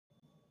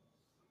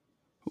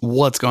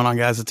What's going on,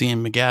 guys? It's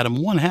Ian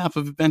McAdam, one half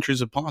of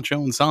Adventures of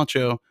Poncho and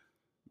Sancho,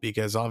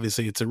 because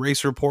obviously it's a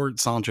race report.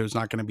 Sancho's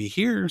not going to be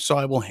here, so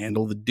I will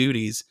handle the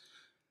duties.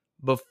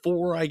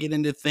 Before I get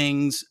into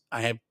things,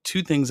 I have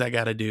two things I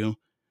got to do.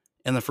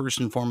 And the first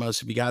and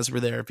foremost, if you guys were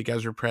there, if you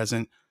guys were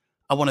present,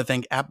 I want to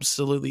thank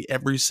absolutely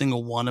every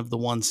single one of the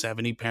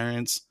 170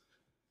 parents.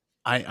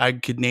 I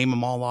could name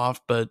them all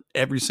off, but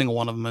every single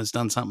one of them has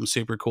done something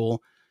super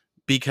cool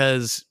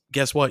because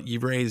guess what?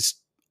 You've raised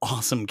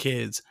awesome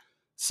kids.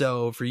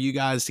 So for you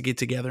guys to get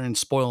together and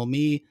spoil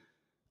me,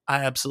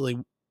 I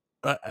absolutely,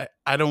 I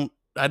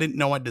didn't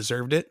know I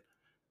deserved it,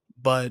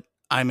 but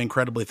I'm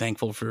incredibly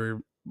thankful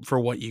for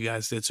what you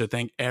guys did. So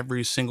thank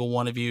every single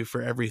one of you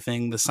for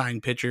everything. The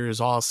signed picture is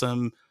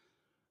awesome.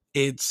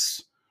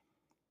 It's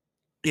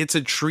it's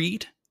a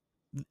treat,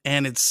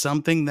 and it's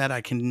something that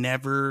I can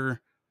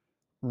never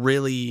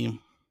really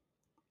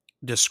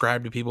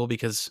describe to people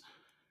because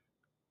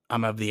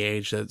I'm of the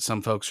age that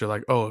some folks are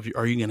like, "Oh,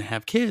 are you going to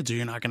have kids or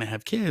you're not going to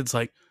have kids?"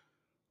 Like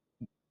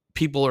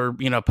people are,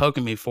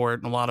 poking me for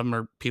it, and a lot of them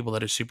are people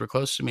that are super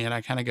close to me, and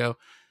I kind of go,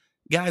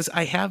 "Guys,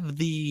 I have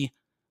the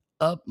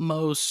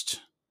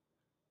utmost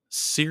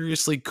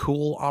seriously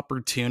cool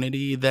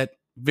opportunity that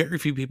very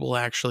few people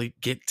actually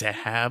get to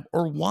have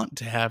or want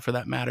to have for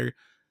that matter.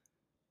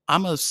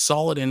 I'm a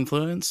solid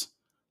influence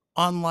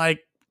on like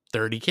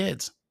 30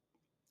 kids,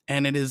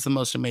 and it is the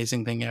most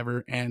amazing thing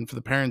ever. And for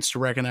the parents to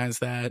recognize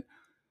that,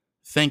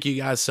 thank you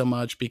guys so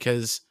much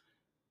because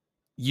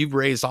you've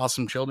raised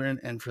awesome children.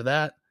 And for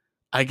that,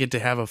 I get to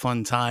have a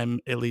fun time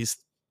at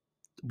least,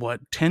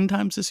 10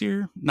 times this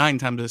year? 9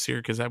 times this year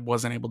because I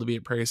wasn't able to be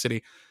at Prairie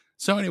City.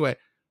 So, anyway,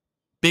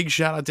 big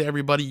shout out to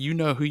everybody. You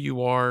know who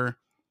you are.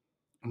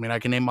 I mean, I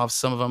can name off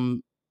some of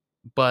them,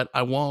 but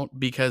I won't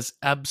because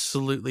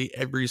absolutely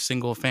every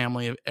single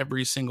family of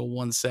every single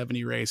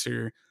 170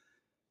 racer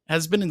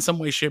has been in some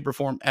way, shape, or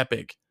form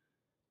epic.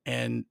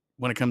 And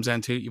when it comes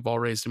down to it, you've all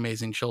raised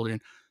amazing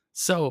children.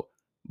 So,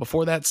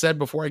 before that said,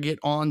 before I get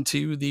on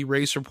to the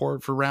race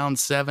report for round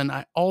 7,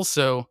 I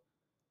also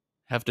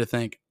have to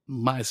thank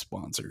my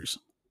sponsors.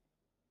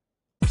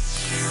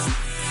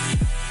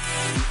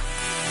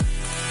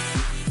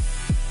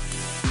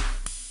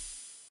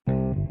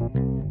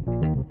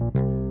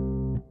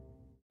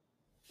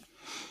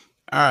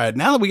 All right,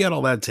 now that we got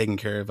all that taken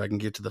care of, I can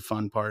get to the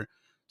fun part.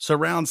 So,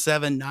 round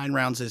 7, 9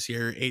 rounds this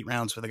year, 8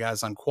 rounds for the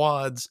guys on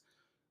quads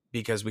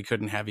because we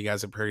couldn't have you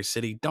guys at Prairie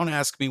City. Don't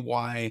ask me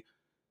why.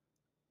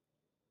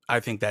 I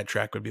think that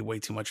track would be way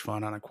too much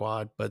fun on a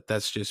quad, but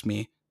that's just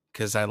me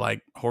because I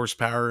like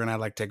horsepower and I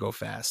like to go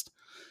fast.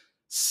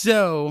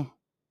 So,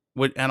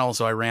 and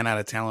also I ran out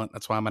of talent.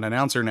 That's why I'm an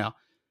announcer now.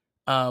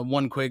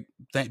 One quick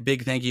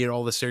big thank you to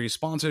all the series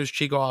sponsors.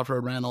 Chico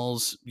Off-Road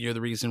Rentals, you're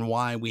the reason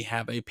why we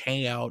have a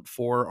payout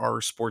for our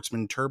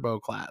Sportsman Turbo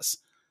class.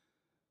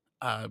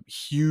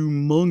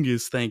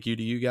 Humongous thank you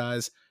to you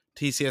guys.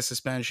 TCS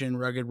Suspension,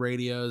 Rugged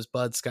Radios,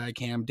 Bud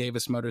Skycam,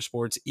 Davis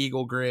Motorsports,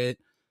 Eagle Grit,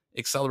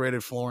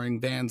 Accelerated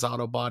Flooring, Vans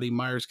Auto Body,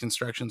 Myers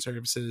Construction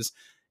Services,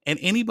 and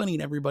anybody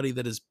and everybody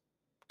that has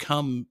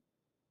come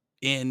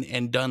in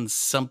and done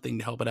something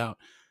to help it out.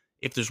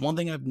 If there's one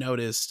thing I've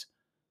noticed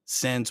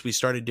since we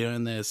started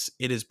doing this,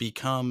 it has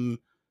become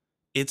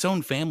its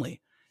own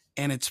family,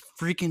 and it's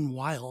freaking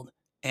wild.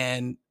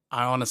 And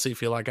I honestly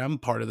feel like I'm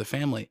part of the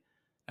family.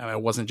 And I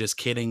wasn't just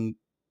kidding,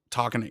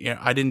 talking.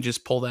 I didn't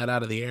just pull that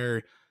out of the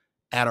air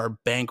at our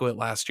banquet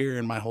last year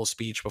in my whole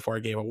speech before I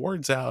gave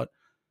awards out.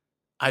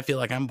 I feel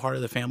like I'm part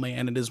of the family,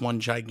 and it is one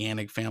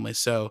gigantic family.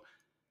 So,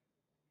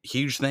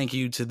 huge thank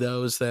you to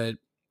those that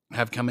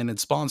have come in and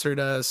sponsored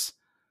us.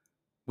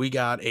 We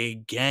got a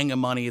gang of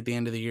money at the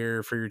end of the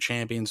year for your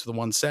champions for the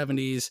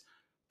 170s,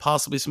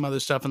 possibly some other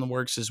stuff in the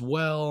works as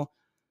well.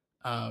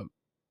 Uh,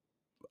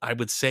 I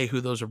would say who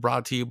those are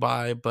brought to you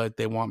by, but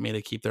they want me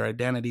to keep their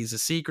identities a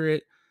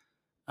secret.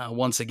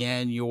 Once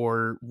again,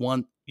 your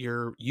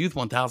youth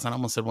 1000, I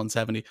almost said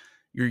 170.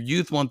 Your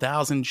youth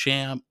 1000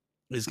 champ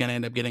is going to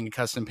end up getting a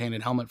custom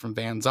painted helmet from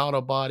Vans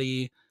Auto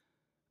Body.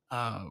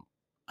 I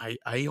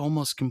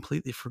almost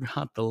completely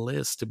forgot the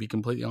list, to be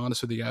completely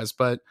honest with you guys,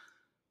 but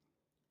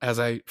as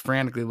I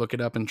frantically look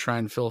it up and try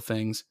and fill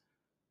things,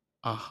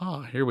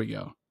 here we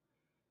go.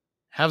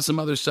 Have some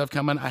other stuff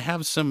coming. I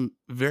have some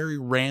very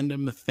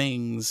random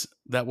things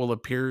that will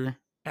appear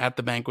at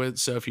the banquet.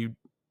 So if you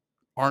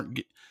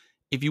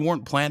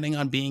weren't planning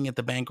on being at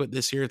the banquet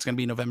this year, it's going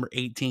to be November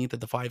 18th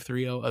at the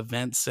 530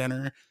 Event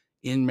Center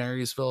in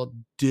Marysville.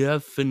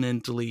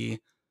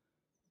 Definitely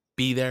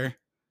be there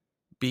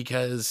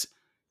because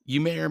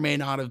you may or may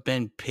not have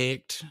been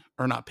picked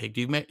or not picked.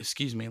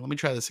 Excuse me. Let me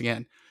try this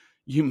again.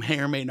 You may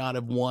or may not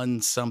have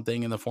won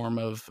something in the form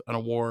of an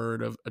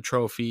award, of a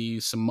trophy,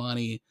 some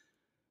money,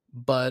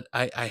 but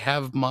I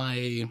have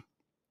my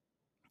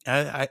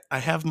I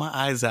have my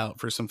eyes out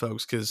for some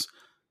folks because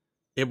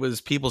it was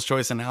People's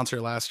Choice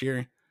Announcer last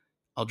year.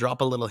 I'll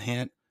drop a little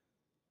hint.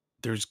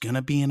 There's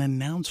gonna be an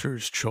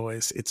announcer's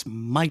choice. It's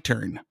my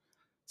turn.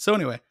 So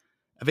anyway,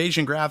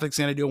 Evasion Graphics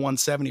gonna do a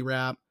 170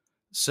 wrap.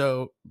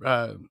 So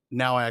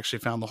now I actually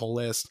found the whole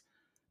list.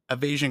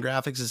 Evasion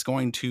Graphics is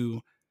going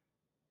to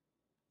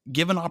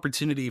give an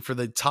opportunity for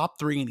the top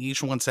 3 in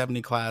each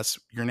 170 class.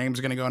 Your name's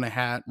going to go in a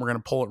hat. We're going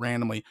to pull it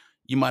randomly.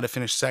 You might have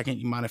finished second.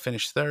 You might have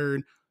finished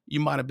third. You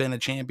might have been a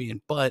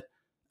champion, but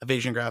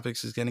Evasion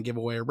Graphics is going to give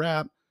away a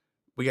wrap.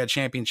 We got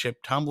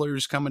championship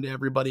tumblers coming to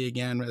everybody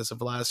again as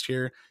of last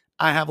year.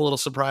 I have a little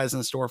surprise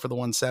in store for the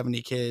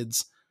 170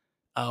 kids.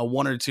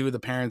 One or two of the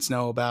parents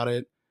know about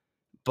it,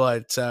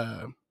 but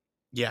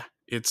yeah,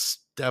 it's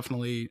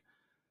definitely,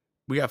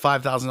 we got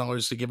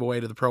 $5,000 to give away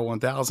to the Pro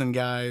 1000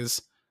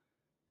 guys,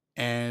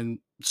 and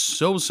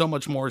so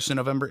much more. So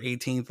November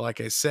 18th,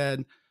 like I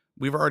said,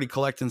 we've already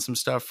collected some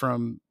stuff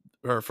from,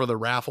 or for the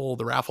raffle.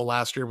 The raffle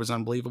last year was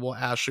unbelievable.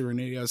 Ashley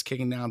Renudio is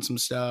kicking down some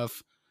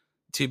stuff.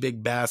 2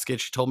 big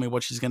baskets. She told me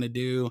what she's going to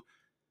do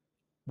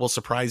will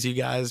surprise you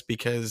guys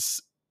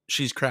because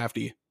she's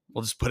crafty.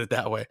 We'll just put it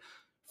that way.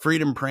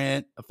 Freedom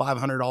Print, a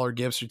 $500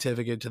 gift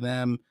certificate to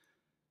them.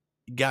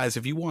 Guys,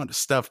 if you want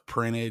stuff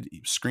printed,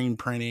 screen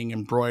printing,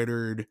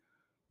 embroidered,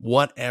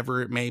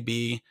 whatever it may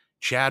be,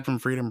 Chad from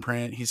Freedom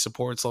Print, he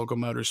supports local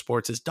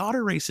motorsports. His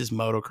daughter races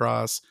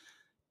motocross,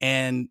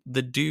 and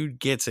the dude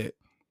gets it.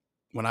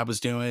 When I was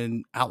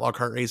doing Outlaw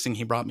Kart Racing,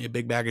 he brought me a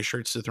big bag of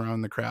shirts to throw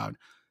in the crowd.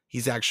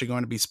 He's actually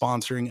going to be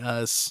sponsoring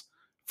us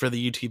for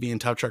the UTV and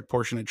Tough Truck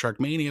portion at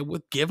Truckmania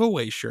with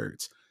giveaway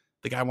shirts.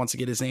 The guy wants to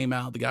get his name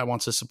out. The guy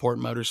wants to support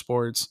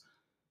motorsports.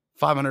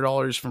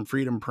 $500 from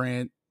Freedom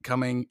Print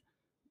coming.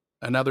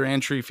 Another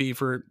entry fee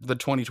for the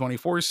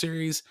 2024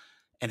 series.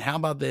 And how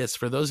about this?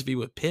 For those of you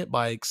with pit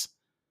bikes,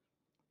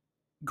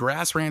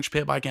 Grass Ranch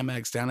Pit Bike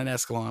MX down in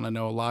Escalon. I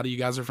know a lot of you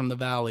guys are from the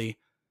Valley.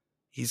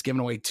 He's giving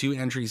away 2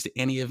 entries to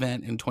any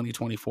event in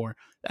 2024.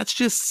 That's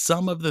just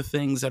some of the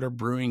things that are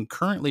brewing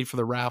currently for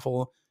the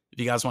raffle. If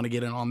you guys want to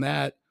get in on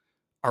that,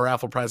 our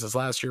raffle prizes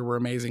last year were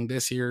amazing.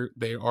 This year,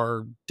 they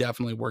are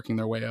definitely working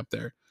their way up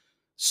there.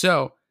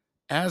 So,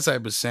 as I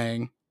was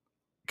saying,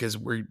 because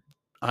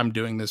I'm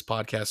doing this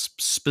podcast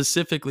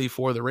specifically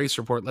for the race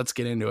report, let's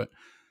get into it.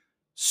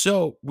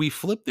 So, we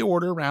flipped the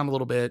order around a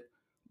little bit,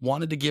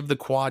 wanted to give the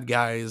quad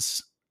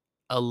guys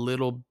a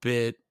little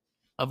bit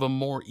of a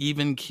more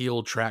even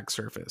keel track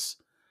surface.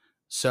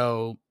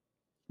 So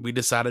we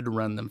decided to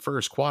run them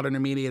first. Quad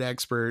Intermediate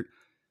Expert.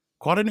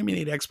 Quad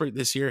Intermediate Expert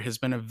this year has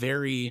been a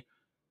very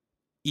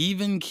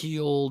even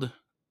keeled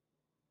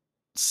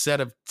set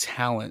of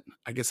talent.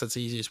 I guess that's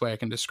the easiest way I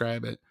can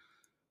describe it,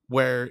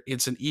 where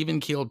it's an even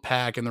keeled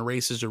pack and the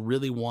races are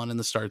really won in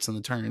the starts and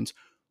the turns.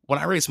 When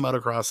I raced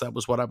motocross, that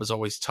was what I was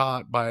always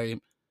taught by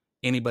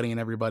anybody and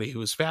everybody who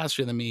was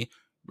faster than me.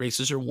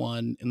 Races are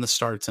won in the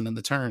starts and in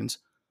the turns.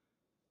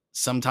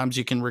 Sometimes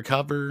you can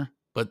recover,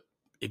 but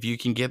if you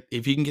can get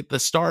the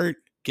start,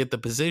 get the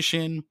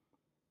position,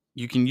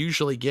 you can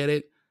usually get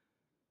it.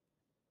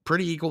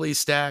 Pretty equally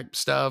stacked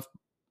stuff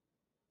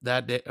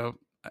that day. Oh,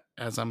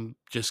 as I'm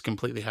just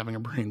completely having a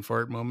brain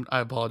fart moment,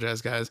 I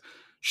apologize, guys.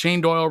 Shane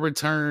Doyle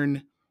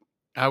returned.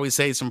 I always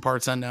say some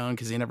parts unknown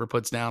because he never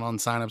puts down on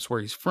signups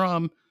where he's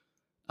from.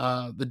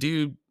 The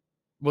dude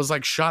was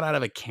like shot out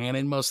of a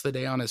cannon most of the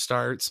day on his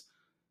starts.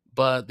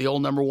 But the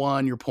old number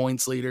one, your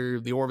points leader,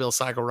 the Orville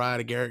Cycle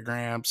Ride of Garrett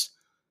Gramps,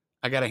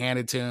 I got to hand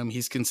it to him.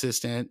 He's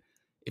consistent.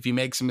 If he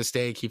makes a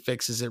mistake, he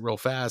fixes it real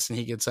fast and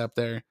he gets up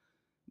there.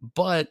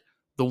 But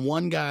the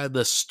one guy,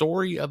 the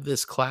story of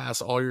this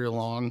class all year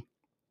long,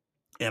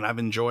 and I've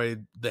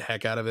enjoyed the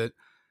heck out of it.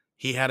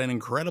 He had an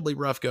incredibly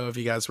rough go if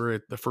you guys were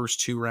at the first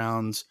 2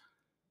 rounds,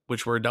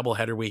 which were a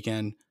doubleheader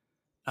weekend.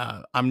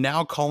 I'm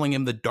now calling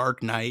him the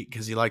Dark Knight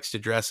because he likes to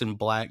dress in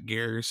black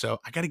gear. So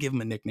I got to give him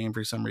a nickname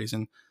for some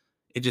reason.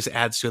 It just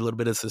adds to a little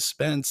bit of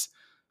suspense.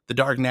 The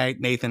Dark Knight,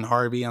 Nathan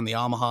Harvey on the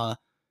Yamaha.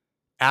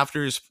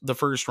 After the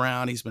first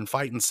round, he's been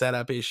fighting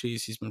setup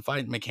issues. He's been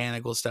fighting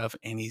mechanical stuff,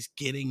 and he's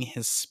getting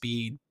his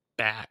speed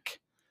back.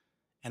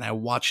 And I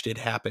watched it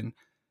happen.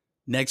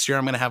 Next year,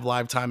 I'm going to have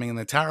live timing in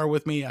the tower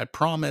with me, I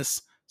promise,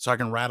 so I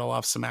can rattle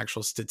off some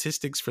actual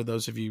statistics for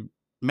those of you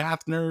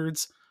math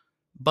nerds.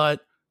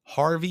 But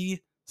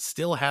Harvey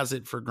still has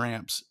it for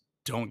Gramps.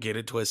 Don't get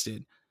it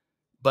twisted.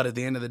 But at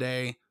the end of the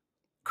day,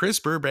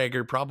 Chris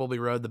Brubaker probably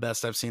rode the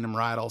best I've seen him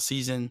ride all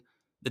season.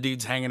 The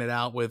dude's hanging it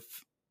out with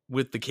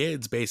the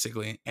kids,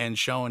 basically, and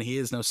showing he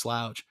is no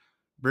slouch.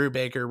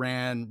 Brubaker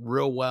ran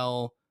real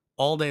well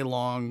all day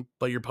long,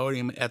 but your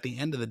podium at the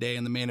end of the day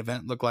in the main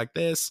event looked like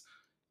this.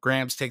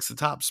 Gramps takes the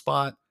top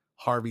spot,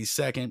 Harvey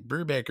second,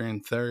 Brubaker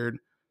in third.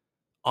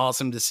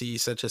 Awesome to see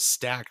such a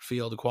stacked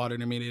field of quad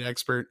intermediate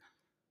expert.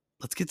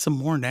 Let's get some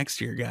more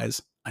next year,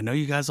 guys. I know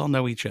you guys all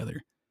know each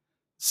other.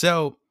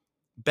 So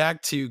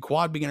back to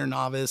quad beginner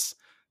novice.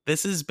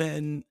 This has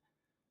been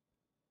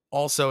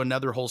also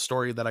another whole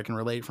story that I can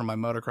relate from my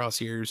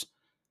motocross years.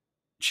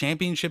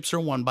 Championships are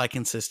won by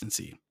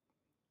consistency.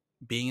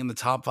 Being in the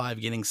top 5,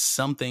 getting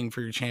something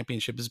for your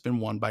championship has been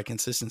won by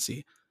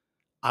consistency.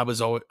 I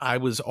was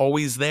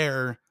always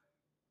there.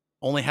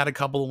 Only had a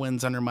couple of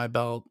wins under my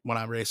belt when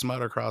I raced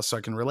motocross, so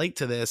I can relate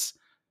to this,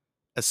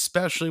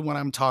 especially when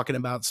I'm talking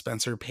about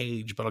Spencer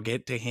Page, but I'll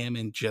get to him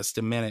in just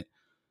a minute.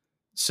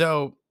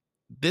 So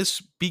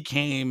this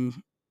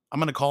became, I'm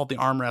going to call it the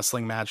arm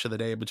wrestling match of the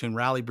day between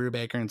Riley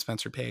Brubaker and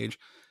Spencer Page.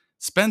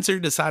 Spencer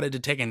decided to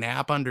take a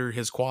nap under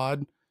his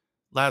quad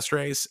last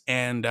race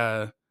and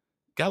got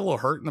a little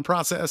hurt in the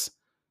process,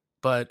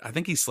 but I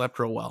think he slept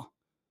real well.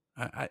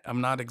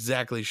 I'm not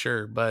exactly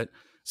sure, but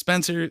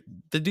Spencer,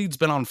 the dude's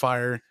been on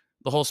fire.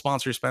 The whole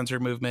sponsor Spencer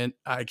movement.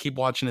 I keep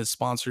watching his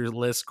sponsor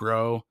list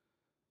grow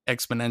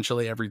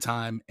exponentially every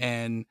time,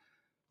 and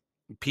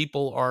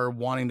people are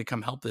wanting to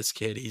come help this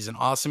kid. He's an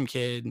awesome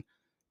kid,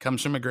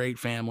 comes from a great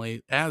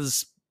family,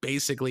 as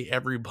basically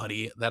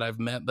everybody that I've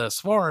met thus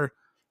far.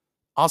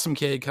 Awesome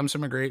kid, comes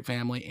from a great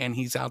family, and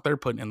he's out there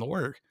putting in the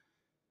work.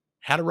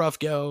 Had a rough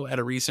go at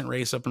a recent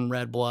race up in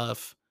Red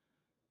Bluff.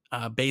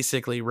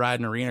 Basically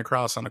riding arena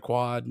cross on a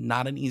quad,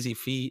 not an easy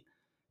feat.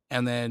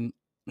 And then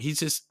he's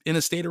just in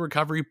a state of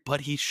recovery,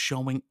 but he's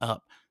showing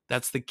up.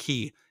 That's the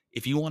key.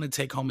 If you want to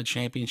take home a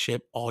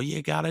championship, all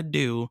you got to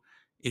do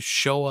is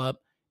show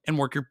up and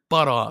work your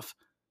butt off.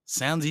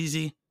 Sounds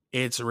easy.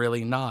 It's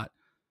really not.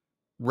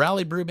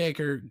 Riley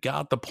Brubaker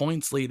got the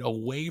points lead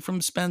away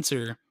from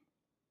Spencer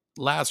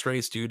last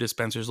race due to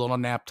Spencer's little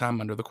nap time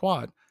under the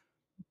quad.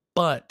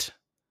 But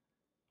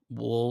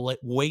we'll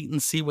wait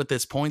and see what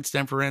this points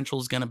differential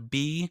is going to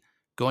be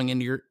going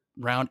into your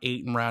round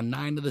 8 and round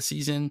 9 of the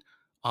season.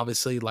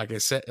 Obviously, like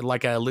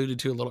I alluded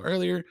to a little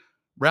earlier,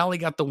 Rally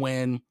got the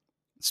win.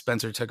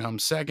 Spencer took home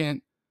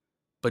second,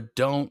 but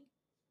don't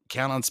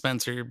count on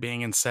Spencer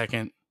being in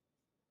second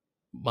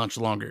much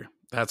longer.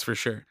 That's for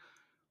sure.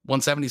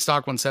 170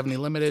 stock, 170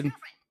 limited.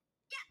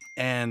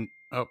 And,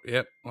 oh,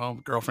 yep. Well,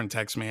 girlfriend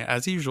texts me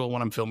as usual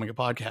when I'm filming a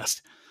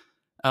podcast.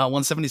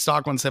 170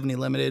 stock, 170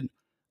 limited.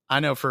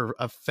 I know for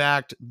a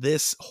fact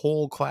this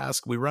whole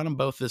class, we run them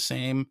both the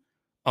same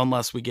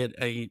unless we get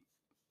a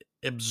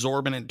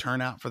exorbitant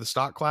turnout for the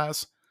stock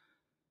class.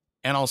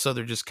 And also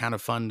they're just kind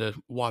of fun to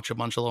watch a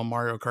bunch of little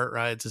Mario Kart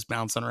rides just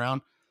bouncing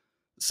around.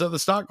 So the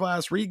stock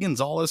class, Reed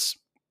Gonzalez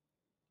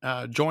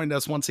joined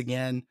us once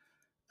again.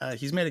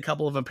 He's made a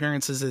couple of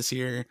appearances this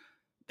year.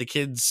 The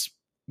kid's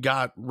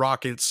got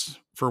rockets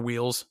for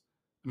wheels.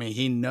 I mean,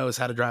 he knows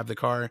how to drive the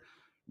car.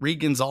 Reed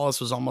Gonzalez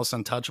was almost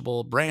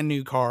untouchable. Brand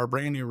new car,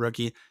 brand new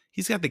rookie.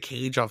 He's got the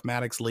cage off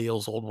Maddox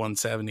Leal's old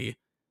 170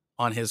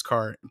 on his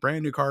car.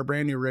 Brand new car,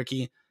 brand new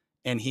rookie.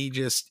 And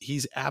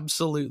he's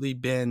absolutely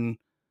been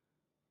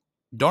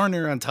darn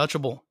near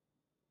untouchable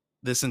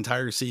this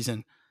entire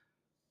season.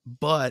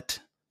 But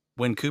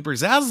when Cooper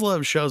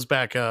Zaslav shows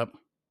back up,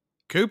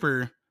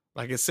 Cooper,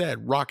 like I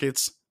said,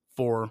 rockets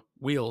for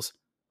wheels.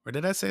 Or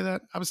did I say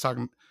that? I was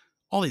talking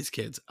all these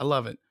kids. I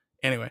love it.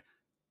 Anyway,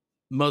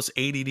 most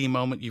ADD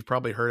moment you've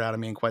probably heard out of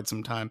me in quite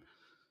some time.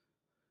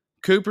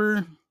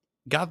 Cooper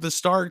got the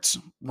starts,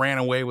 ran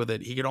away with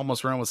it. He could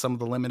almost run with some of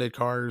the limited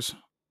cars,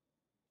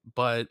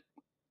 but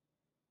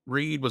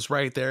Reed was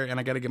right there, and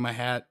I got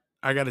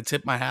to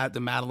tip my hat to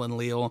Madeline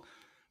Leal.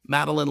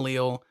 Madeline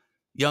Leal,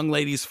 young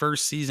lady's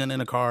first season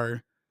in a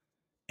car,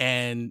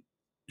 and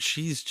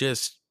she's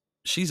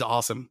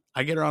awesome.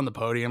 I get her on the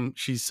podium.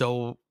 She's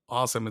so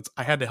awesome.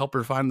 I had to help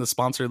her find the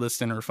sponsor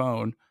list in her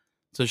phone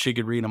so she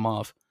could read them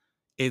off.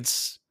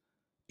 It's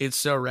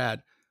so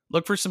rad.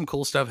 Look for some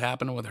cool stuff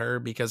happening with her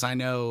because I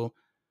know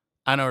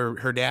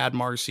her dad,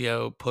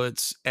 Marcio,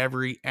 puts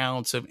every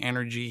ounce of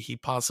energy he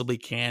possibly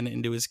can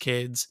into his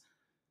kids.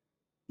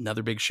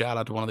 Another big shout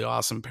out to one of the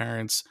awesome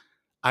parents.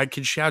 I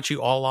could shout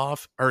you all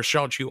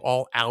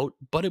out,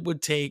 but it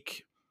would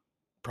take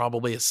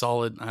probably a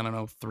solid,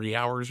 3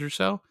 hours or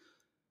so.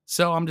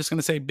 So I'm just going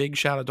to say big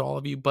shout out to all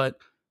of you. But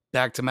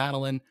back to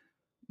Madeline.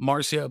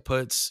 Marcio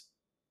puts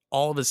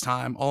all of his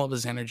time, all of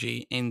his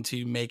energy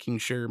into making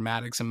sure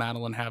Maddox and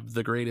Madeline have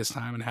the greatest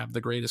time and have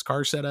the greatest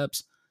car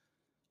setups.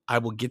 I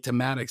will get to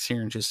Maddox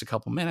here in just a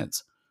couple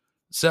minutes.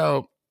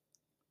 So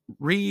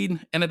Reed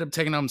ended up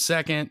taking home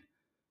second.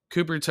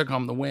 Cooper took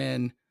home the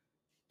win.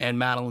 And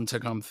Madeline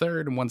took home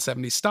third in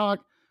 170 stock,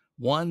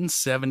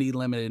 170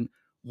 limited.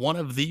 One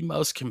of the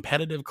most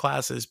competitive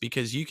classes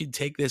because you could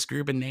take this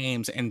group of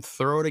names and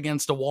throw it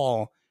against a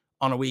wall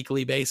on a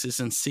weekly basis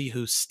and see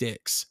who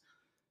sticks.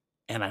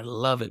 And I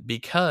love it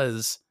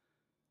because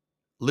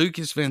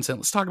Lucas Vincent,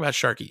 let's talk about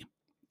Sharky.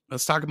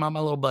 Let's talk about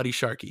my little buddy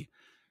Sharky.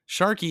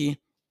 Sharky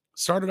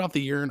started off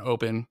the year in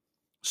open,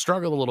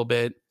 struggled a little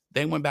bit,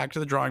 then went back to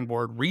the drawing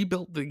board,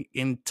 rebuilt the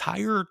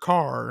entire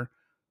car,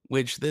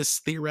 which this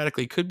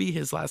theoretically could be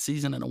his last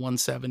season in a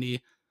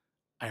 170.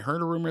 I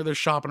heard a rumor they're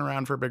shopping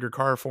around for a bigger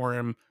car for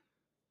him.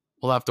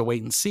 We'll have to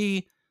wait and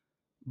see,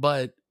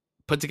 but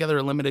put together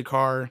a limited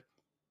car.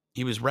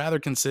 He was rather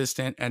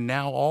consistent, and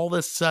now all of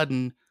a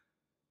sudden,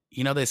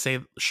 they say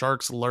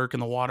sharks lurk in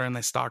the water and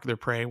they stalk their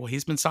prey. Well,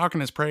 he's been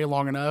stalking his prey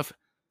long enough.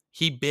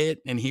 He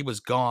bit and he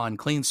was gone.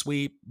 Clean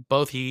sweep,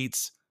 both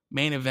heats,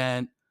 main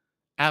event,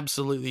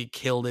 absolutely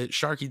killed it.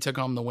 Sharky took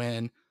home the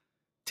win.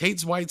 Tate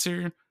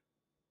Schweitzer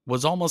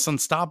was almost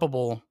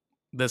unstoppable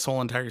this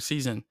whole entire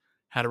season.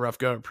 Had a rough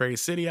go at Prairie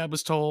City, I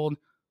was told.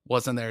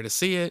 Wasn't there to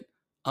see it,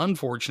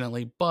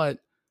 unfortunately, but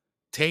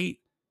Tate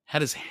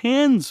had his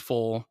hands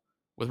full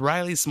with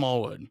Riley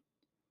Smallwood.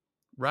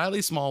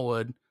 Riley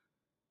Smallwood,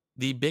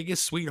 the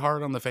biggest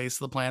sweetheart on the face of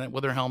the planet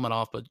with her helmet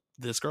off, but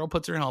this girl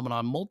puts her helmet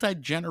on.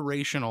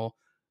 Multi-generational.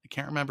 I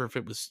can't remember if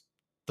it was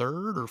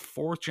third or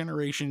fourth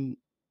generation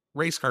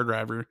race car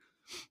driver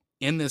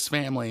in this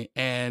family.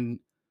 And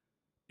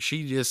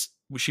she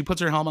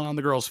puts her helmet on,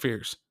 the girl's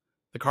fierce.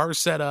 The car's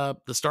set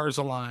up, the stars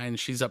align,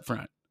 she's up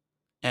front.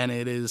 And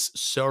it is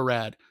so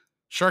rad.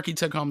 Sharky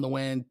took home the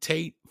win.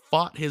 Tate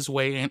fought his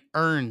way and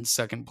earned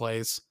second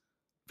place.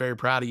 Very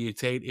proud of you,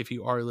 Tate, if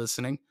you are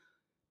listening.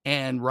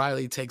 And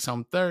Riley takes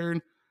home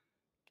third.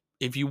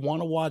 If you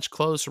want to watch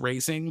close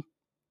racing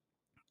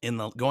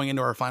going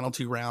into our final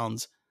 2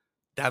 rounds,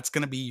 that's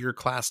going to be your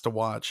class to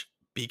watch,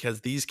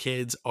 because these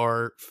kids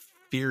are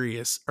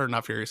furious.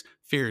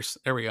 Fierce.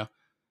 There we go.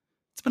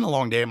 It's been a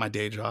long day at my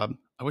day job.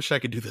 I wish I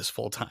could do this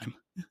full time.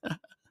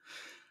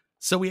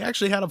 So we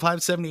actually had a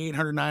 570,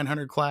 800,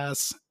 900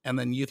 class, and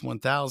then Youth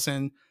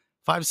 1000.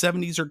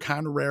 570s are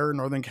kind of rare in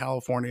Northern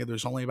California.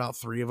 There's only about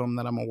 3 of them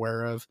that I'm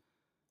aware of,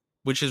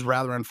 which is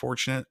rather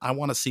unfortunate. I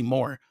want to see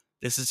more.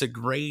 This is a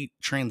great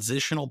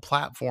transitional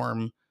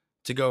platform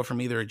to go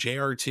from either a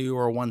JR2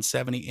 or a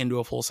 170 into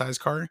a full-size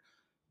car,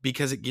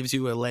 because it gives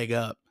you a leg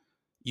up.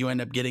 You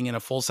end up getting in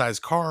a full-size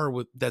car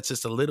that's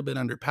just a little bit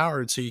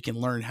underpowered, so you can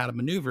learn how to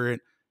maneuver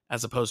it,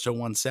 as opposed to a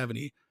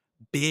 170.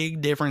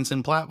 Big difference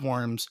in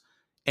platforms.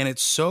 And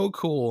it's so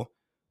cool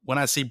when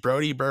I see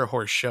Brody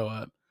Burhorse show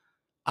up.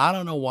 I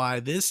don't know why.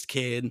 This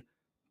kid,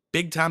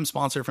 big time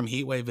sponsor from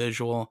Heatwave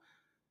Visual.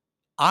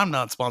 I'm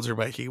not sponsored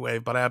by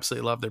Heatwave, but I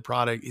absolutely love their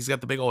product. He's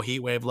got the big old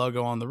Heatwave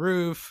logo on the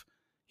roof.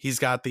 He's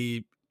got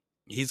the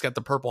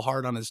purple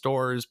heart on his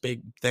doors.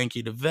 Big thank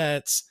you to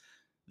Vets.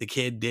 The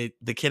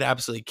kid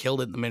absolutely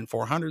killed it in the Mint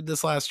 400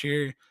 this last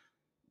year.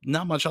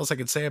 Not much else I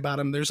could say about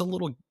him. There's a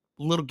little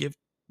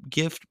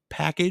gift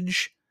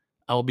package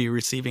I'll be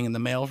receiving in the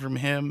mail from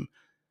him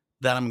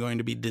that I'm going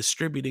to be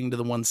distributing to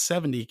the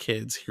 170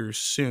 kids here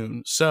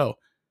soon. So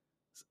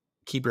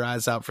keep your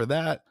eyes out for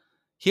that.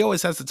 He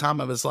always has the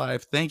time of his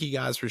life. Thank you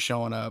guys for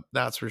showing up.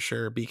 That's for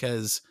sure.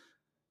 Because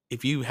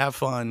if you have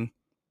fun,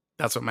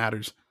 that's what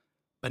matters.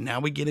 But now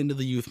we get into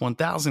the Youth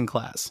 1000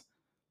 class.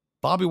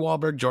 Bobby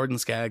Wahlberg, Jordan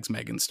Skaggs,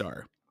 Megan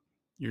Starr.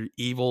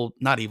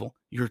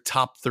 Your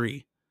top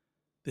 3.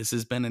 This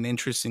has been an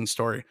interesting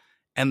story.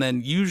 And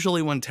then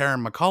usually when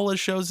Taryn McCullough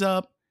shows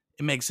up,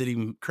 it makes it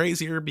even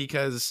crazier,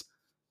 because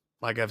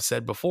like I've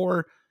said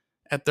before,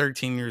 at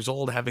 13 years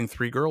old, having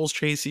 3 girls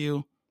chase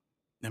you,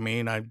 I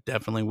mean, I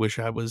definitely wish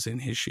I was in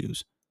his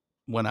shoes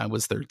when I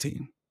was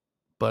 13.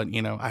 But,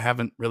 I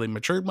haven't really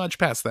matured much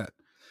past that.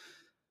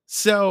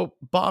 So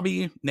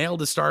Bobby nailed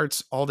the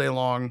starts all day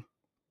long.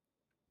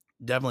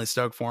 Definitely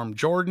stoked for him.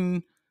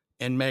 Jordan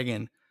and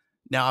Megan.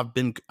 Now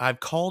I've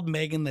called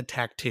Megan the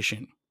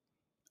tactician.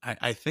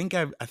 I think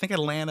I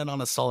landed on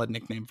a solid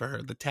nickname for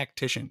her, the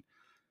tactician,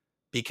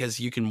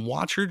 because you can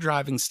watch her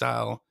driving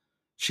style.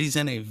 She's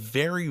in a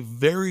very,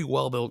 very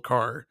well-built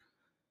car,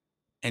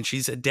 and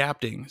she's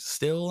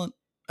still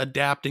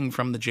adapting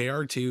from the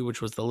JR2,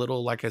 which was the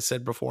little, like I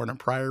said before in a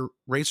prior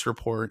race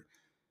report,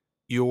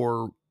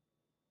 you're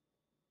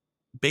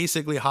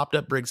basically hopped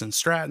up Briggs and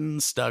Stratton,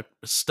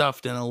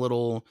 stuffed in a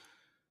little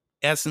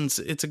Essence.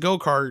 It's a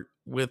go-kart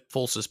with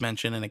full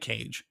suspension and a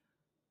cage,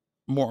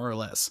 more or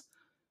less.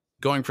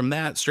 Going from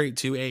that straight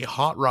to a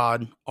hot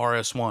rod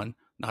RS1,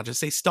 not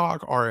just a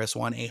stock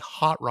RS1, a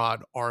hot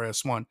rod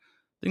RS1.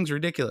 Things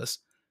ridiculous.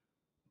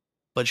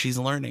 But she's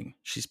learning.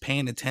 She's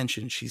paying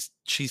attention. She's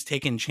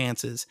taking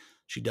chances.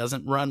 She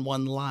doesn't run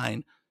one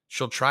line.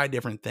 She'll try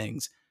different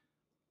things.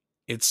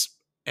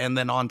 And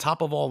then on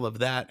top of all of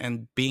that,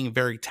 and being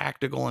very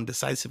tactical and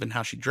decisive in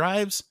how she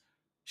drives,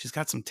 she's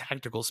got some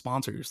tactical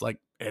sponsors like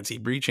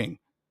Etsy Breaching,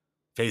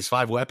 Phase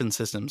 5 weapon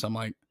systems. I'm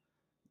like,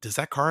 does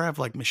that car have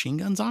like machine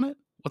guns on it?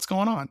 What's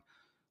going on?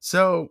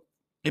 So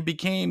it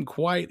became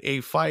quite a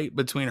fight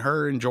between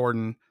her and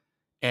Jordan,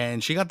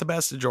 and she got the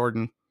best of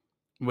Jordan,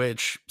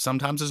 which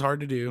sometimes is hard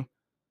to do.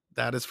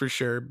 That is for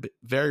sure. But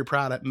very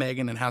proud of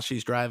Megan and how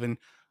she's driving.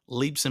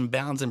 Leaps and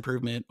bounds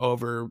improvement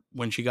over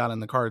when she got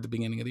in the car at the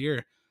beginning of the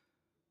year.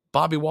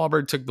 Bobby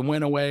Wahlberg took the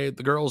win away.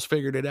 The girls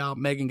figured it out.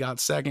 Megan got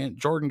second.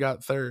 Jordan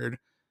got third.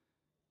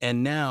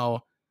 And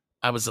now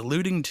I was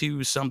alluding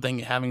to something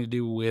having to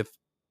do with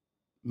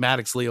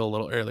Maddox Leo a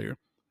little earlier.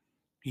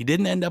 He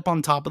didn't end up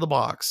on top of the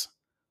box,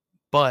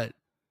 but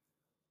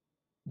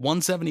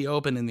 170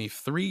 Open, in the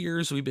 3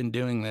 years we've been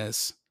doing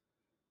this,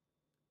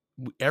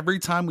 every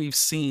time we've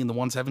seen the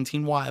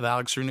 117Y of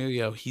Alex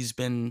Ranullo, he's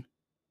been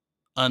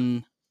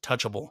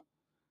untouchable.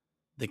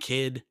 The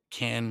kid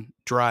can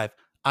drive.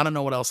 I don't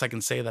know what else I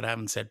can say that I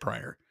haven't said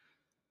prior.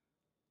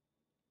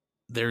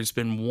 There's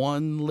been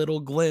one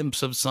little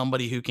glimpse of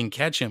somebody who can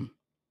catch him,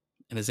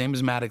 and his name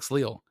is Maddox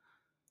Leal.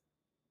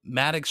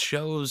 Maddox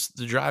shows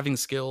the driving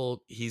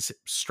skill. He's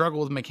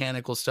struggled with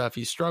mechanical stuff.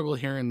 He's struggled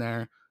here and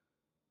there.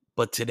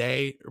 But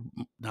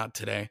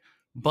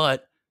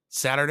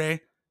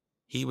Saturday,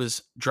 he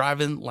was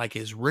driving like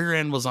his rear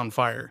end was on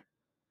fire.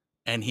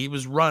 And he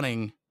was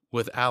running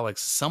with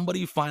Alex.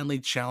 Somebody finally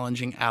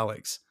challenging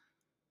Alex.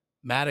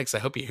 Maddox, I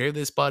hope you hear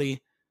this,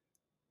 buddy.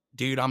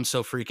 Dude, I'm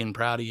so freaking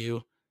proud of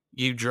you.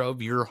 You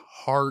drove your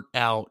heart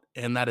out,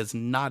 and that is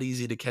not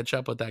easy to catch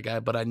up with that guy,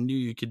 but I knew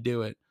you could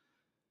do it.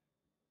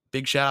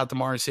 Big shout out to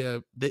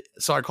Marcia.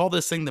 So I call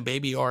this thing the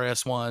baby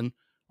RS1,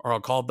 or I'll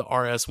call it the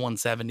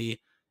RS170.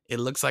 It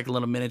looks like a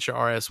little miniature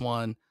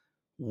RS1.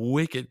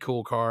 Wicked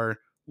cool car,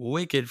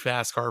 wicked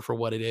fast car for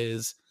what it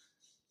is.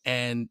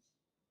 And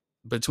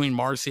between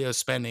Marcia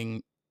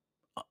spending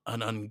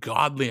an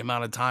ungodly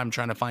amount of time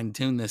trying to fine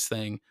tune this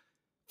thing,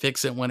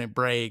 fix it when it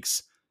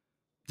breaks,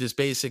 just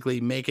basically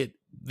make it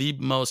the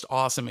most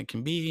awesome it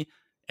can be,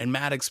 and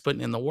Maddox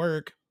putting in the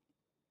work,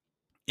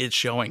 it's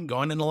showing.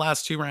 Going in the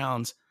last 2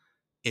 rounds,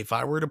 if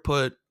I were to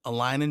put a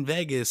line in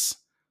Vegas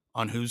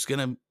on who's going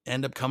to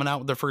end up coming out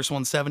with their first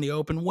 170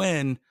 Open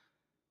win,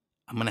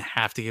 I'm going to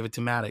have to give it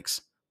to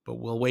Maddox. But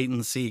we'll wait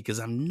and see, because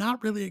I'm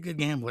not really a good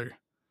gambler.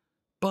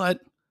 But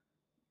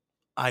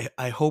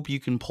I hope you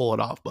can pull it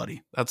off,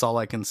 buddy. That's all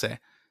I can say.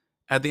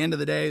 At the end of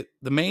the day,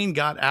 the main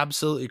got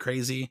absolutely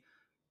crazy.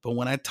 But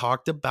when I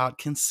talked about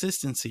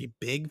consistency,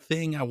 big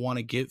thing I want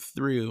to get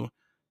through,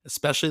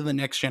 especially the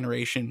next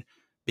generation,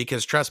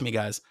 because trust me,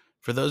 guys,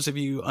 for those of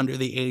you under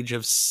the age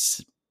of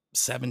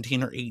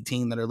 17 or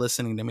 18 that are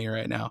listening to me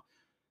right now,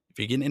 if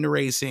you're getting into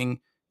racing,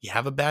 you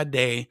have a bad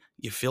day,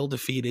 you feel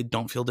defeated,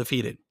 don't feel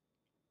defeated.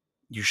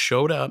 You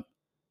showed up,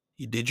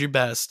 you did your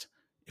best.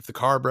 If the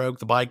car broke,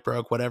 the bike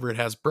broke, whatever it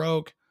has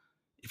broke,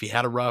 if you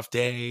had a rough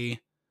day,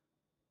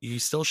 you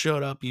still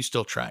showed up, you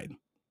still tried.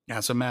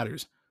 That's what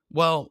matters.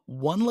 Well,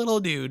 one little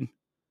dude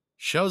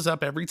shows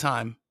up every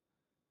time,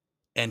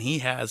 and he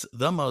has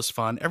the most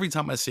fun. Every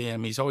time I see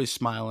him, he's always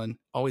smiling,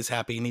 always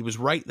happy, and he was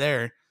right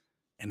there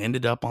and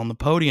ended up on the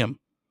podium.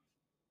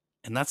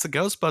 And that's the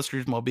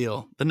Ghostbusters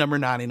mobile, the number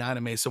 99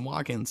 of Mason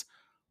Watkins.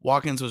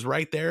 Watkins was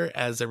right there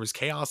as there was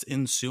chaos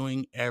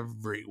ensuing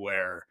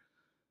everywhere.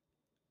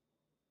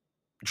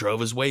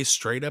 Drove his way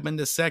straight up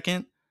into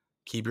second.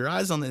 Keep your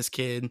eyes on this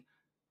kid.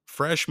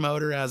 Fresh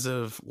motor as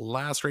of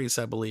last race,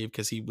 I believe,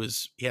 because he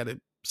had a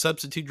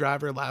substitute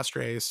driver last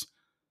race.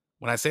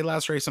 When I say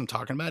last race, I'm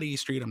talking about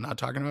Estreet. I'm not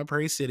talking about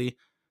Prairie City,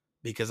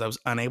 because I was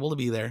unable to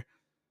be there.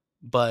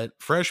 But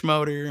fresh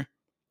motor,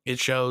 it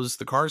shows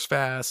the car's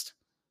fast,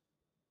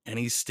 and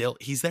he's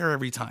there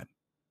every time.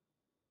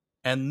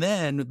 And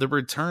then the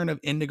return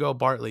of Indigo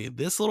Bartley.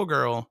 This little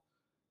girl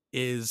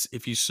is,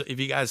 if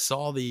you guys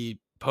saw the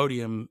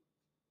podium,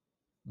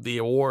 the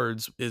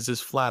awards, is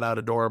just flat out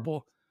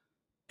adorable.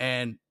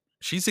 And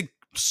she's a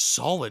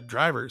solid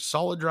driver,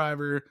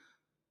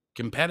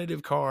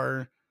 competitive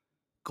car.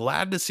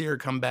 Glad to see her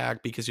come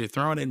back, because you're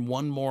throwing in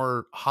one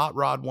more hot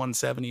rod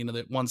 170 into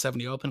the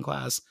 170 Open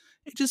class.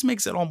 It just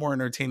makes it all more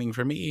entertaining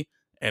for me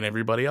and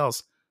everybody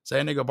else. So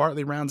Indigo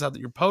Bartley rounds out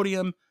your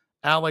podium.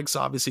 Alex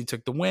obviously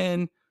took the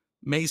win.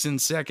 Mason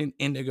second,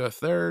 Indigo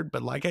third.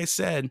 But like I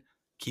said,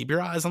 keep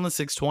your eyes on the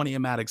 620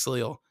 of Maddox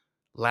Leal.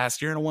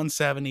 Last year in a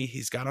 170,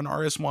 he's got an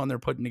RS1 they're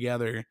putting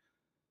together.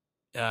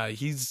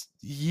 He's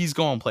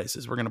going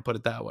places. We're going to put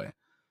it that way.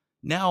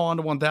 Now on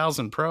to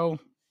 1000 Pro.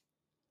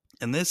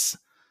 And this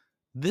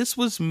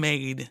was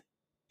made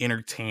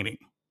entertaining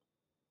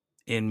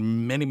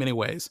in many, many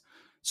ways.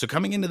 So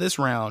coming into this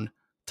round,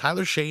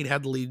 Tyler Shade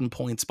had the lead in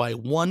points by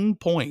 1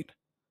 point.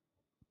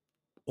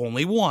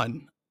 Only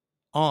one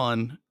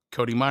on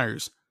Cody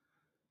Myers.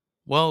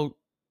 Well,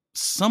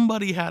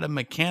 somebody had a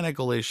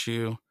mechanical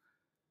issue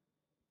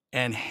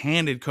and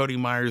handed Cody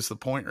Myers the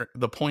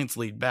points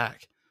lead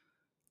back.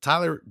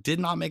 Tyler did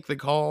not make the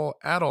call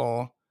at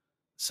all.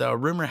 So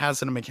rumor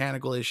has it a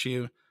mechanical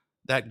issue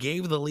that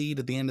gave the lead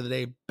at the end of the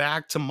day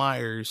back to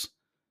Myers.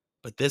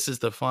 But this is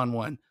the fun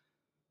one.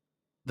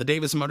 The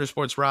Davis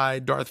Motorsports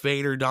ride, Darth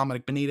Vader,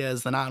 Dominic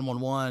Benitez, the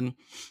 911.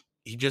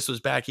 He just was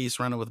back east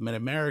running with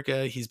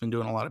Mid-America. He's been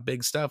doing a lot of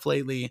big stuff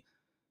lately.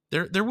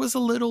 There was a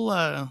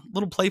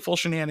little playful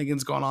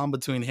shenanigans going on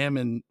between him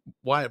and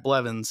Wyatt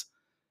Blevins.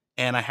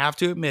 And I have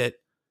to admit,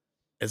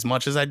 as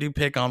much as I do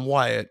pick on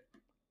Wyatt,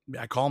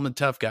 I call him the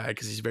tough guy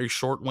because he's very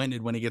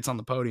short-winded when he gets on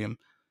the podium.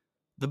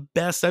 The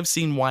best I've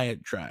seen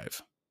Wyatt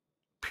drive,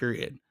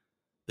 period.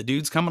 The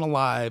dude's coming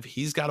alive.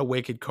 He's got a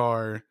wicked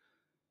car.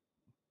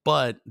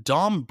 But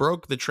Dom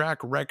broke the track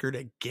record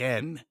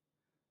again.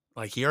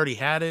 Like, he already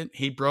had it.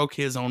 He broke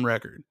his own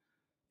record.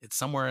 It's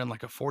somewhere in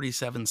like a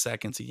 47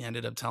 seconds. He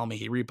ended up telling me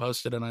he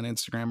reposted it on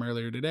Instagram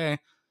earlier today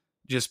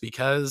just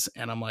because.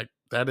 And I'm like,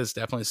 that is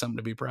definitely something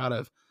to be proud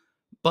of.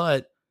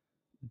 But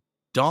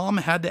Dom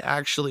had to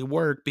actually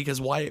work because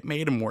Wyatt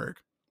made him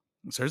work.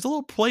 So there's a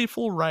little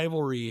playful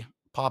rivalry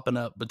popping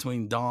up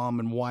between Dom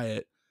and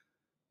Wyatt.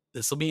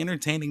 This will be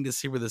entertaining to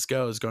see where this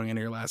goes going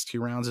into your last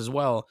 2 rounds as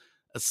well,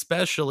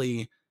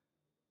 especially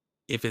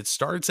if it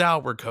starts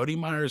out where Cody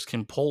Myers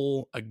can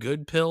pull a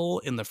good pill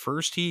in the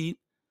first heat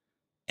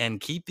and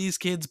keep these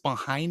kids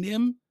behind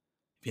him.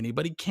 If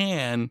anybody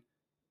can,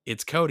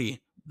 it's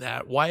Cody.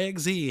 That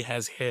YXZ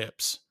has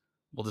hips.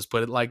 We'll just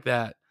put it like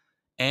that.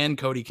 And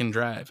Cody can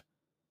drive.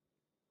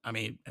 I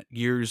mean,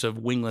 years of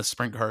wingless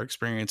sprint car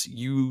experience,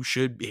 you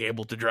should be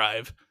able to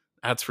drive.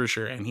 That's for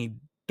sure. And he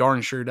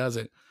darn sure does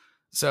it.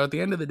 So at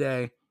the end of the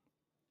day,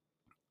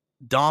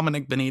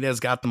 Dominic Benitez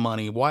got the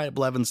money. Wyatt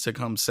Blevins took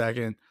home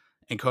second.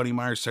 And Cody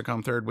Myers took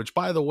home third, which,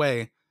 by the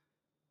way,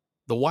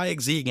 the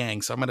YXZ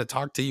gang, so I'm going to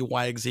talk to you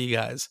YXZ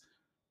guys.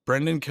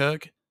 Brendan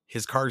Cook,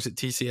 his car's at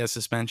TCS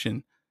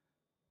suspension.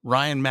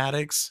 Ryan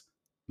Maddox,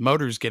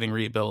 motor's getting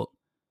rebuilt.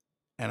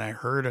 And I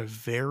heard a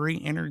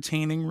very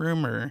entertaining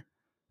rumor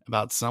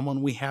about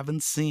someone we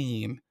haven't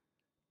seen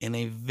in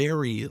a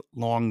very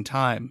long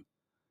time.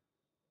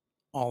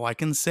 All I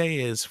can say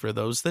is, for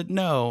those that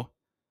know,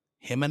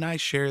 him and I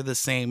share the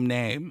same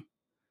name.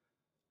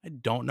 I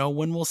don't know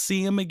when we'll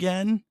see him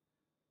again,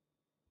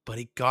 but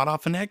he got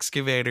off an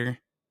excavator,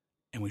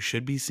 and we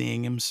should be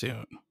seeing him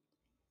soon.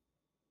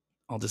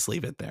 I'll just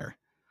leave it there.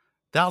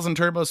 1,000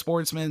 Turbo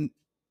Sportsman,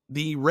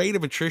 the rate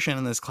of attrition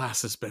in this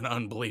class has been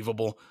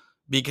unbelievable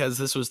because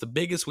this was the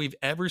biggest we've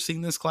ever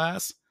seen this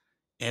class,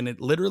 and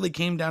it literally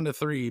came down to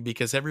 3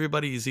 because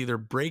everybody is either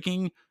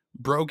breaking,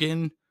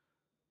 broken,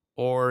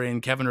 or in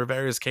Kevin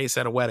Rivera's case,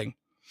 at a wedding.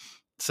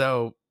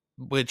 So,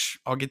 which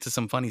I'll get to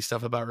some funny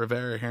stuff about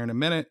Rivera here in a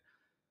minute.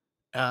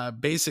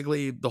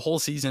 Basically, the whole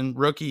season,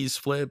 rookies,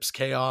 flips,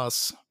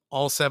 chaos,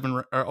 all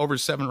 7 or over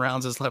 7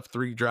 rounds has left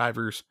 3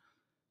 drivers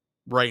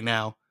right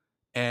now.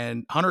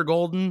 And Hunter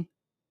Golden,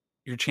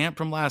 your champ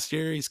from last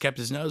year, he's kept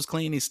his nose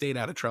clean. He stayed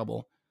out of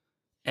trouble.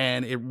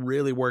 And it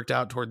really worked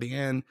out toward the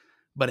end.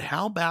 But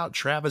how about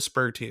Travis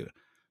Bertu?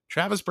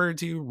 Travis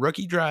Bertu,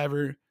 rookie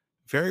driver,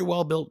 very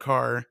well-built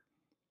car.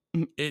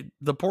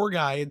 The poor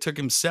guy, it took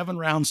him 7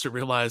 rounds to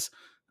realize,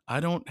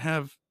 I don't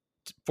have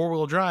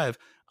 4-wheel drive.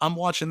 I'm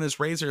watching this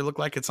Razor look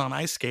like it's on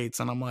ice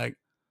skates, and I'm like,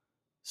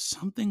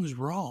 something's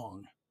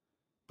wrong.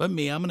 But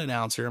me, I'm an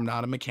announcer. I'm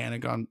not a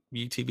mechanic on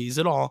UTVs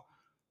at all.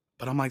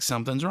 But I'm like,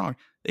 something's wrong.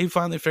 They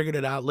finally figured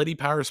it out. Liddy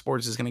Power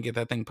Sports is going to get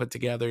that thing put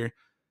together.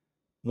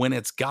 When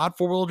it's got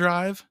 4-wheel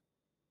drive,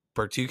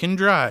 Bertu can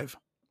drive.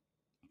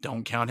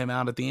 Don't count him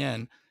out at the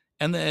end.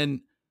 And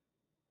then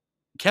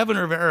Kevin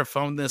Rivera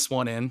phoned this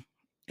one in,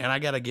 and I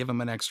got to give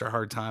him an extra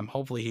hard time.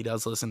 Hopefully he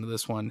does listen to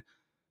this one.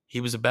 He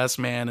was a best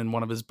man in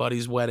one of his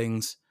buddies'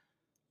 weddings.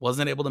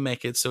 Wasn't able to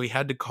make it, so he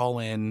had to call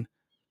in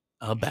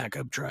a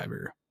backup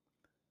driver.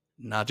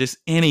 Not just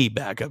any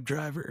backup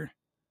driver.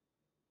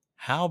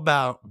 How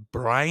about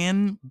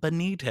Brian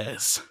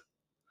Benitez?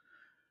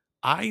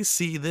 I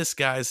see this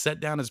guy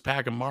set down his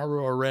pack of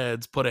Marlboro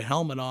Reds, put a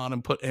helmet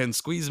on, and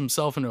squeeze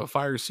himself into a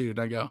fire suit. And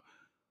I go,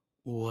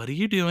 "What are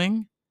you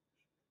doing?"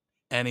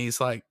 And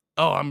he's like,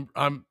 "Oh,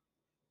 I'm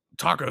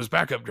Taco's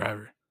backup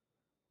driver."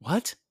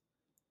 What?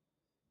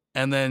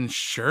 And then,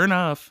 sure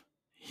enough,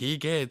 he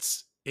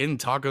gets in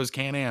Taco's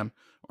Can-Am,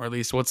 or at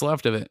least what's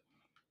left of it.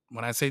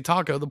 When I say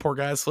Taco, the poor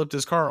guy has flipped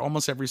his car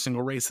almost every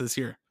single race this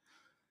year.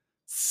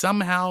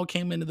 Somehow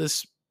came into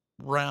this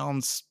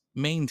rounds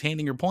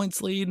maintaining your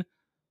points lead.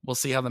 We'll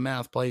see how the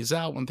math plays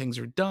out when things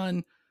are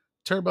done.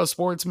 Turbo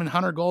Sportsman,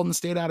 Hunter Golden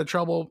stayed out of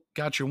trouble,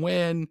 got your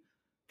win.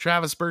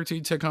 Travis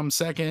Bertu took home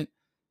second,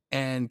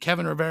 and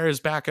Kevin Rivera's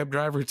backup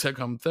driver took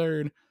home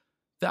third.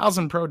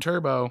 1,000 Pro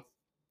Turbo.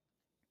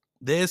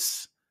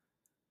 This,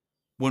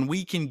 when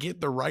we can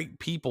get the right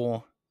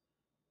people,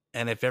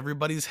 and if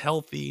everybody's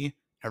healthy,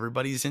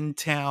 everybody's in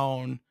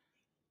town,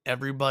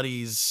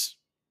 everybody's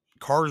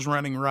car's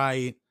running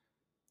right,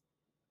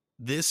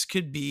 this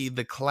could be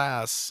the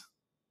class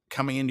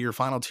coming into your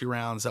final 2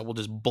 rounds that will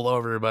just blow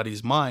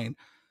everybody's mind.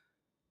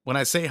 When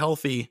I say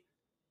healthy,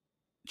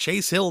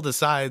 Chase Hill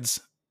decides,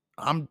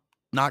 I'm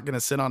not going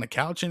to sit on a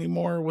couch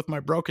anymore with my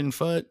broken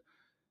foot,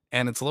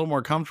 and it's a little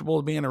more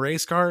comfortable to be in a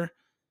race car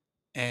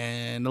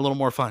and a little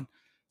more fun.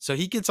 So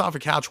he gets off a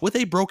couch with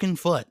a broken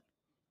foot.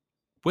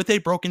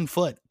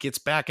 Gets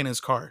back in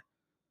his car,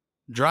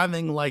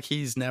 driving like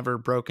he's never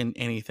broken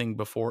anything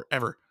before,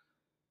 ever.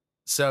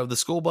 So the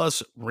school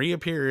bus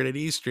reappeared at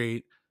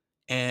Estreet,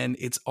 and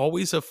it's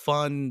always a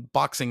fun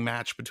boxing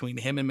match between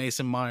him and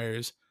Mason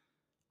Myers.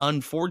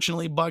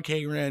 Unfortunately, Buck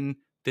Hayren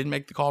didn't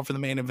make the call for the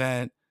main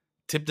event,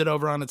 tipped it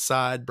over on its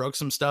side, broke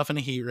some stuff in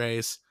a heat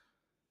race.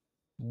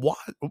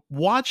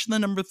 Watch the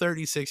number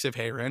 36 of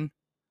Hayren,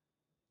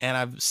 and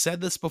I've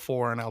said this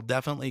before, and I'll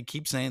definitely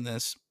keep saying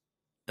this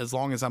as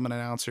long as I'm an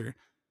announcer.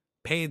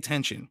 Pay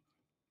attention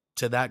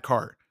to that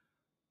car.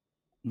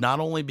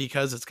 Not only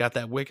because it's got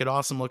that wicked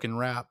awesome looking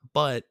wrap,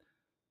 but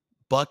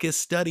Buck is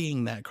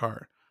studying that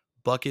car.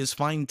 Buck is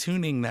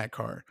fine-tuning that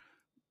car.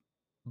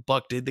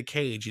 Buck did the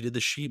cage, he did the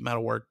sheet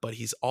metal work, but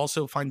he's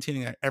also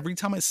fine-tuning it. Every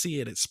time I see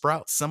it, it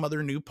sprouts some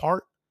other new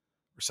part,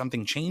 or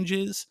something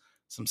changes,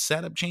 some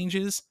setup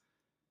changes.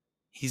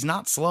 He's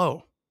not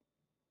slow.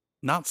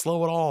 Not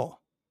slow at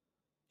all.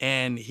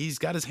 And he's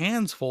got his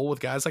hands full with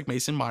guys like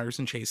Mason Myers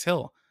and Chase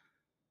Hill.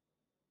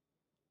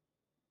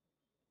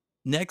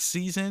 Next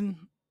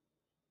season,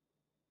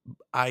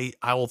 I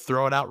will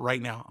throw it out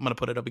right now. I'm going to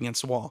put it up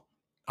against the wall.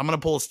 I'm going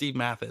to pull a Steve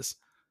Mathis.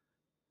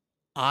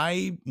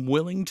 I'm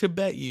willing to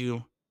bet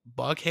you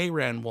Buck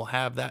Hayren will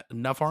have that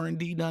enough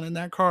R&D done in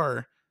that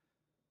car.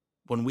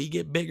 When we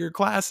get bigger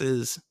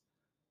classes,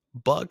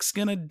 Buck's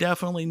going to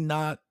definitely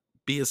not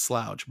be a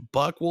slouch.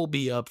 Buck will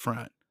be up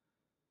front.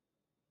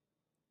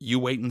 You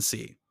wait and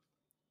see.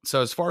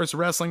 So as far as the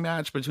wrestling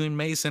match between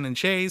Mason and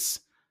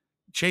Chase,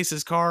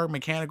 Chase's car,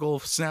 mechanical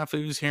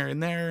snafus here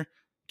and there,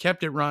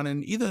 kept it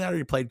running. Either that or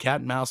he played cat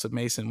and mouse with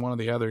Mason, one or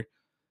the other.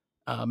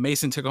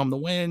 Mason took home the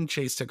win.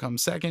 Chase took home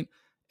second.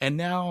 And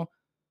now,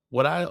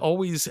 what I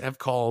always have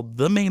called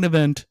the main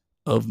event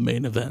of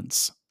main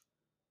events.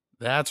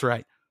 That's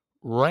right.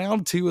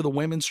 Round 2 of the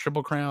women's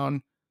Triple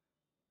Crown.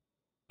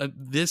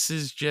 This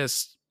is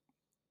just,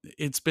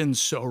 it's been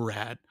so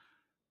rad.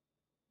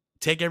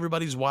 Take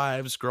everybody's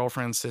wives,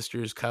 girlfriends,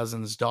 sisters,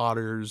 cousins,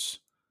 daughters,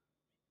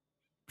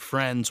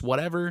 friends,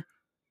 whatever.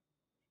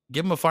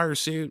 Give them a fire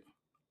suit.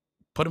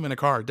 Put them in a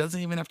car. It doesn't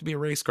even have to be a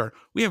race car.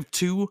 We have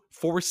 2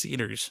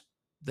 4-seaters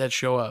that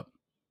show up.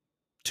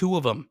 2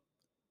 of them.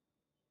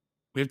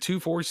 We have 2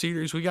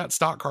 4-seaters. We got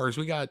stock cars.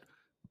 We got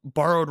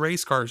borrowed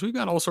race cars. We've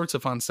got all sorts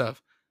of fun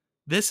stuff.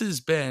 This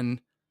has been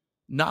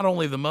not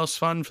only the most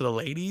fun for the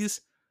ladies,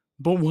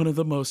 but one of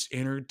the most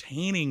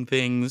entertaining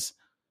things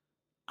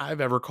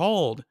I've ever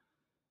called.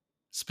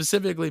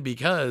 Specifically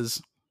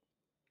because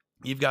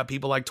you've got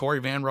people like Tori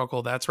Van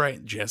Roekel, that's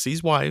right,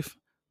 Jesse's wife,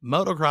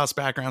 motocross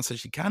background, so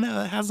she kind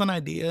of has an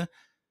idea,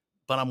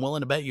 but I'm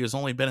willing to bet you has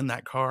only been in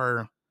that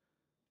car,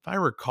 if I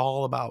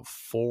recall, about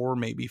 4,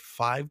 maybe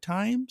 5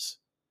 times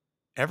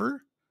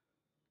ever.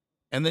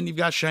 And then you've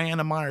got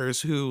Cheyenne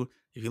Myers, who,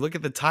 if you look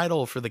at the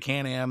title for the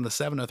Can-Am, the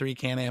 703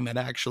 Can-Am, it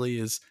actually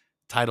is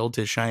titled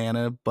to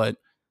Cheyenne, but,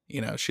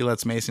 she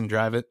lets Mason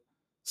drive it.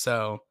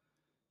 So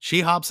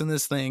she hops in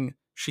this thing.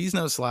 She's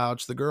no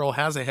slouch. The girl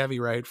has a heavy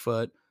right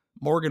foot.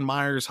 Morgan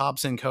Myers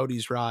hops in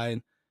Cody's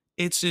ride.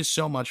 It's just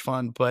so much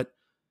fun. But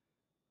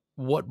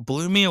what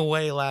blew me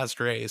away last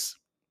race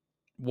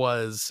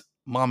was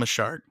Mama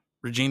Shark,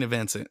 Regina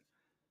Vincent,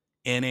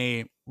 in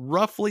a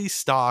roughly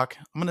stock,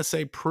 I'm going to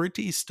say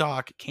pretty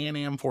stock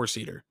Can-Am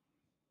 4-seater,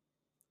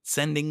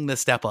 sending the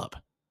step up.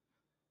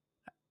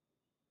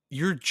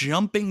 You're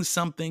jumping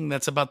something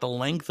that's about the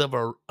length of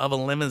a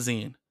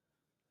limousine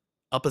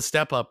up a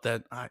step up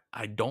that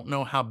I don't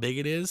know how big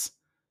it is,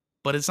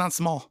 but it's not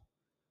small.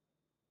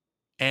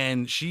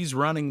 And she's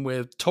running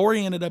with,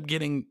 Tori ended up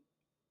getting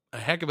a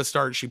heck of a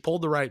start. She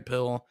pulled the right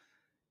pill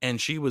and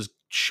she was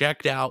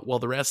checked out while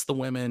the rest of the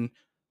women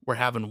were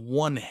having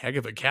one heck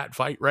of a cat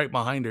fight right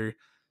behind her.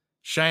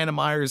 Cheyenne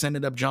Myers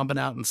ended up jumping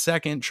out in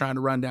second, trying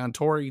to run down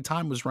Tori.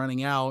 Time was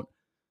running out.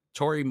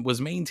 Tori was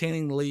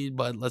maintaining the lead,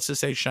 but let's just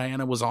say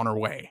Cheyenne was on her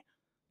way.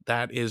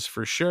 That is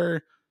for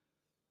sure.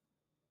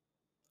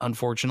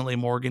 Unfortunately,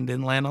 Morgan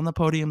didn't land on the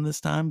podium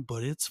this time,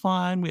 but it's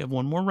fine. We have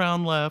one more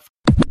round left.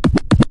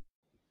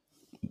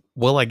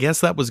 Well, I guess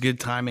that was good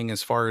timing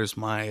as far as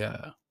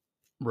my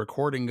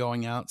recording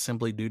going out,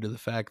 simply due to the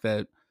fact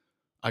that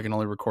I can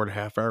only record a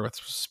half hour with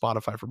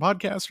Spotify for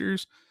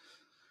podcasters.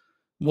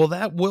 Well,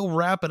 that will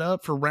wrap it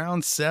up for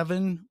round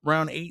 7.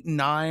 Round 8 and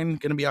 9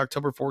 going to be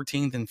October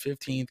 14th and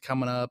 15th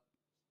coming up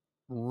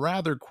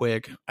rather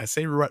quick. I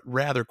say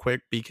rather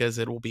quick because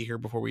it will be here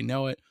before we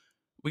know it.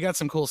 We got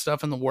some cool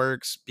stuff in the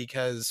works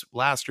because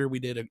last year we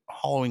did a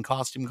Halloween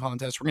costume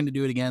contest. We're going to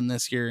do it again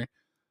this year.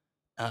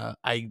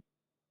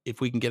 If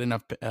we can get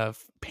enough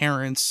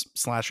parents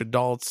 /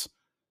 adults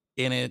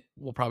in it,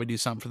 we'll probably do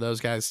something for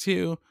those guys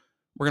too.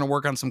 We're going to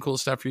work on some cool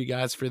stuff for you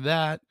guys for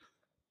that.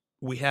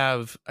 We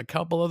have a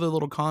couple other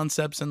little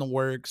concepts in the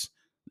works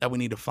that we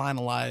need to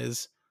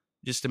finalize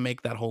just to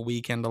make that whole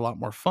weekend a lot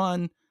more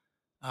fun.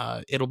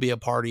 It'll be a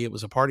party. It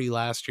was a party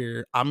last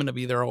year. I'm going to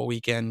be there all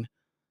weekend,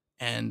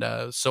 and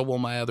so will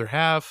my other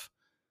half.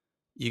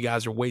 You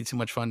guys are way too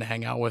much fun to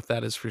hang out with,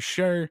 that is for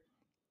sure.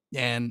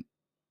 And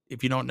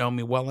if you don't know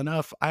me well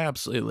enough, I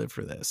absolutely live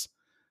for this.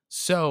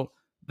 So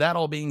that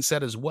all being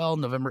said as well,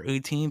 November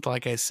 18th,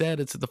 like I said,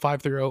 it's at the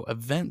 530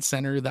 Event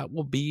Center. That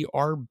will be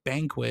our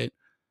banquet.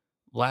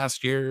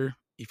 Last year,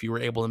 if you were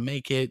able to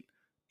make it,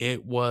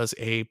 it was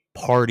a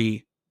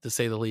party, to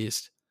say the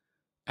least.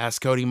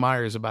 Ask Cody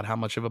Myers about how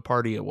much of a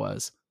party it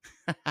was.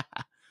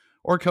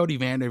 Or Cody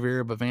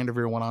Vanderveer, but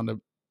Vanderveer went on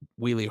to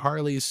Wheelie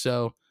Harleys,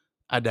 so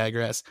I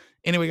digress.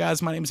 Anyway,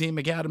 guys, my name is Ian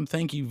McAdam.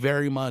 Thank you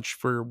very much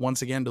for,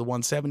 once again, to the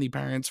 170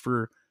 parents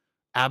for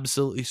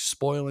absolutely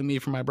spoiling me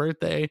for my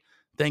birthday.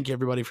 Thank you,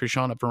 everybody, for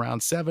showing up for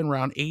round 7,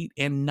 round 8,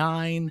 and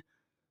 9,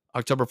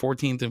 October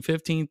 14th and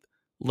 15th.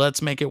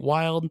 Let's make it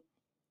wild,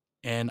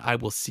 and I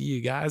will see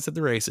you guys at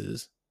the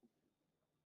races.